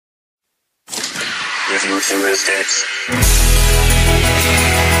with Lucian mistakes.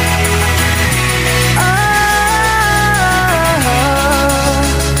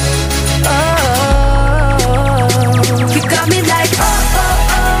 You got me like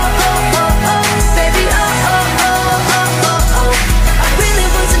baby, I really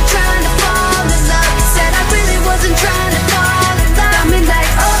wasn't trying to fall in love. Said I really wasn't trying to fall in love. Got me like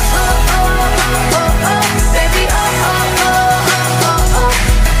baby, I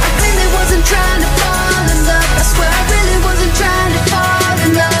really wasn't trying to fall in love. I swear I really wasn't trying to fall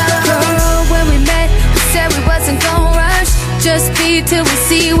in love. Girl, when we met, we said we wasn't gonna rush, just be till we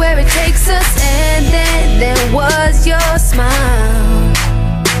see where it takes us. And then there was your smile.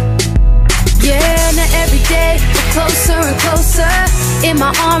 Yeah, now every day we're closer and closer. In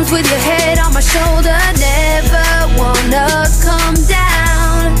my arms with your head on my shoulder. Never wanna come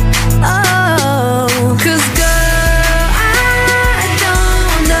down. Oh, 'cause girl, I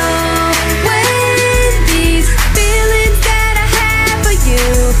don't know when these feelings that I have for you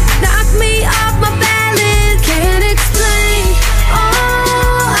knock me off my balance. Can't explain.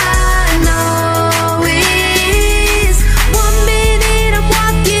 All I know is one minute I'm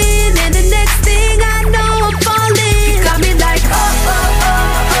walking and the next thing I know I'm falling. You got me like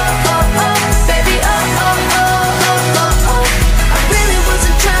baby, I really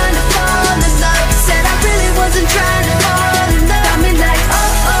wasn't trying to fall in love. Said I really wasn't trying to fall in love. Got me like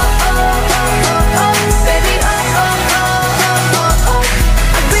baby, I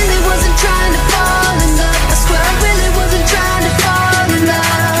really wasn't trying to fall in love. I swear I really wasn't trying to fall in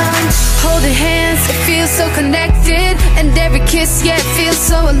love. Holding hands, it feels so connected, and every kiss, yeah, it feels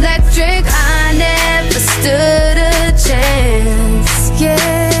so electric. I never stood a chance,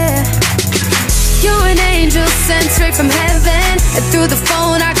 yeah. You're an angel sent straight from heaven, and through the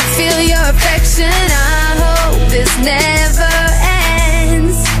phone I can feel your affection. I hope this never